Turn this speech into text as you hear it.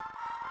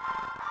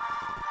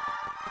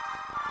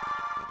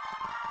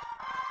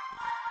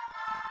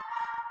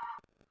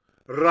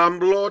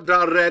Ramblo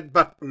da red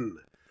button,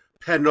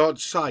 Pennod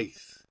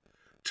 7.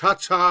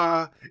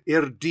 Ta-ta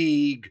i'r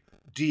dig.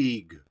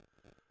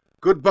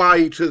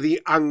 Goodbye to the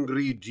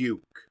angry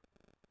duke.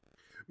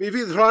 Mi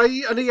fydd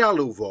rhai yn ei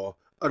alw fo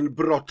yn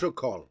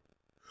brotocol,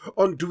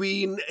 ond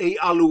dwi'n ei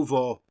alw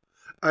fo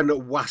yn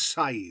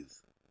wasaidd.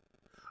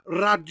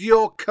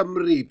 Radio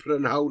Cymru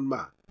prynhawn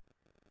ma.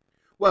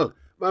 Wel,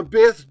 mae'n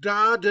beth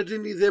da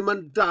dydyn ni ddim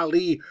yn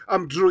dalu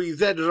am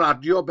drwydded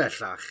radio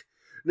bellach,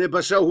 neu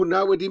bysa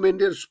hwnna wedi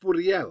mynd i'r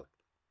sbwriel.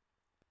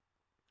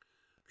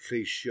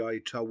 Lleisiau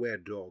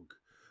tawedog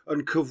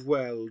yn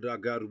cyfweld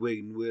ag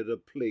arweinwyr y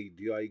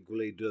pleidiau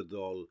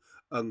gwleidyddol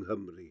yng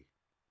Nghymru.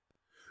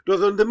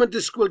 Doedd ddim yn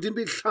disgwyl dim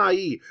byd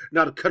llai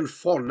na'r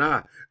cynffona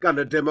gan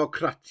y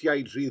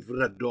democratiaid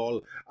rhyddfrydol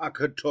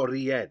ac y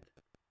toried.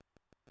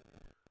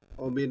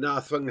 Ond mi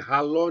nath fy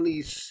nghalon i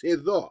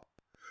suddo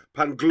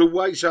pan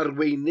glywais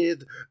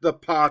arweinydd The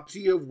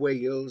Party of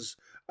Wales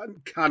yn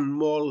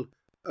canmol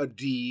y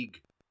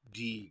dig.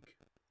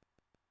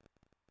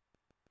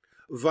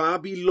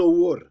 Fab i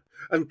lowr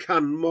yn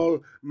canmol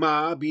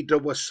mab i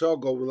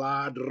dywysog o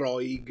wlad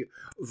Roeg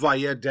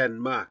via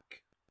Denmark.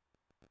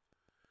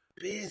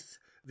 Beth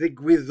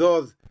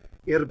ddigwyddodd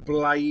i'r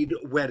blaid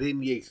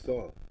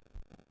weriniaethol?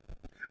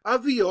 A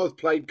fi oedd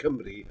Plaid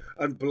Cymru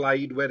yn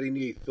blaid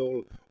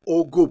weriniaethol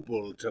o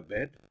gwbl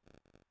tybed?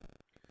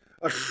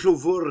 Y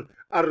llwfr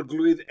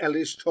arglwydd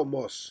Ellis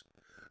Thomas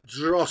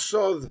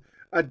drosodd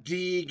y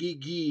dig i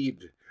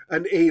gyd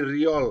yn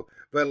eiriol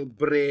fel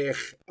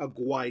brech y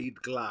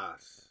gwaed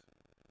glas.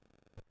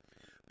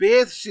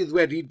 Beth sydd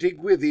wedi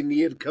digwydd i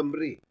ni'r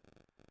Cymru?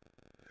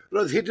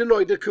 Roedd hyd yn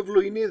oed y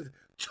cyflwynydd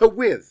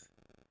tywydd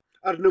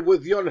a'r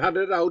newyddion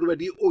hanner awr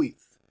wedi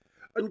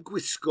 8 yn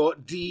gwisgo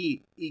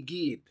i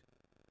gyd.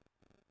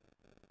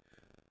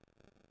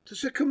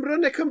 Tys y Cymru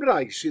neu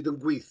Cymraeg sydd yn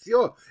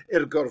gweithio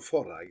i'r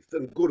gorfforaeth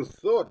yn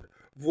gwrthod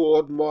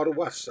fod mor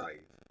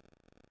wasaidd.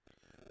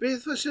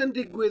 Beth fysa'n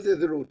digwydd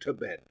iddyn nhw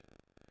tybed?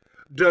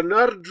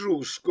 Dyna'r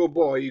drws go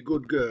boi,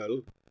 good girl.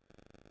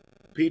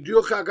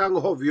 Peidiwch ag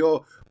anghofio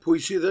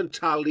pwy sydd yn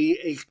talu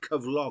eich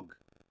cyflog.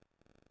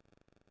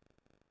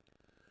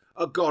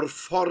 Y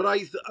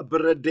gorfforaeth y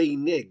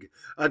Brydeinig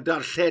yn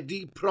darlledu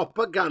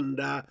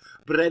propaganda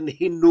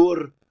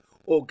brenhinwr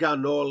o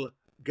ganol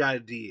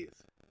Gaerdydd.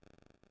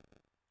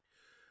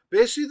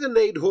 Be sydd yn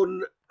neud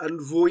hwn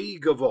yn fwy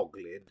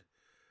gyfoglyd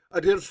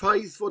ydy'r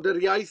ffaith fod yr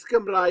iaith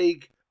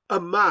Gymraeg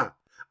yma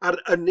ar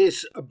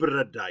ynys y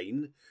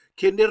Brydain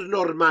cyn i'r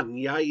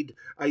Normaniaid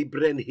a'i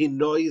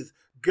brenhinoedd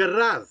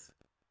gyrraedd.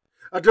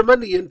 A dyma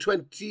ni yn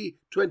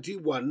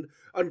 2021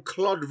 yn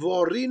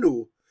clodfori nhw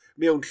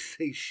mewn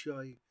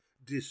lleisiau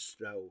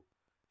distaw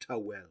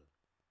tawel.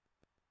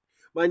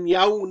 Mae'n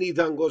iawn i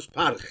ddangos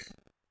parch,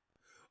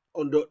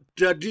 ond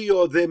dydy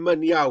o ddim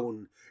yn iawn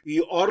i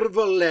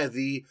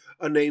orfoleddu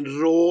yn ein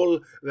rôl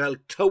fel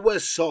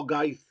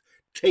tywysogaeth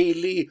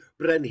teulu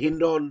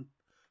brenhinon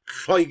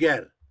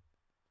Lloegr.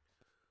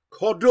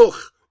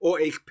 Codwch o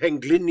eich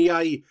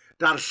pengliniau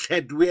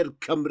darlledwyr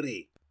Cymru.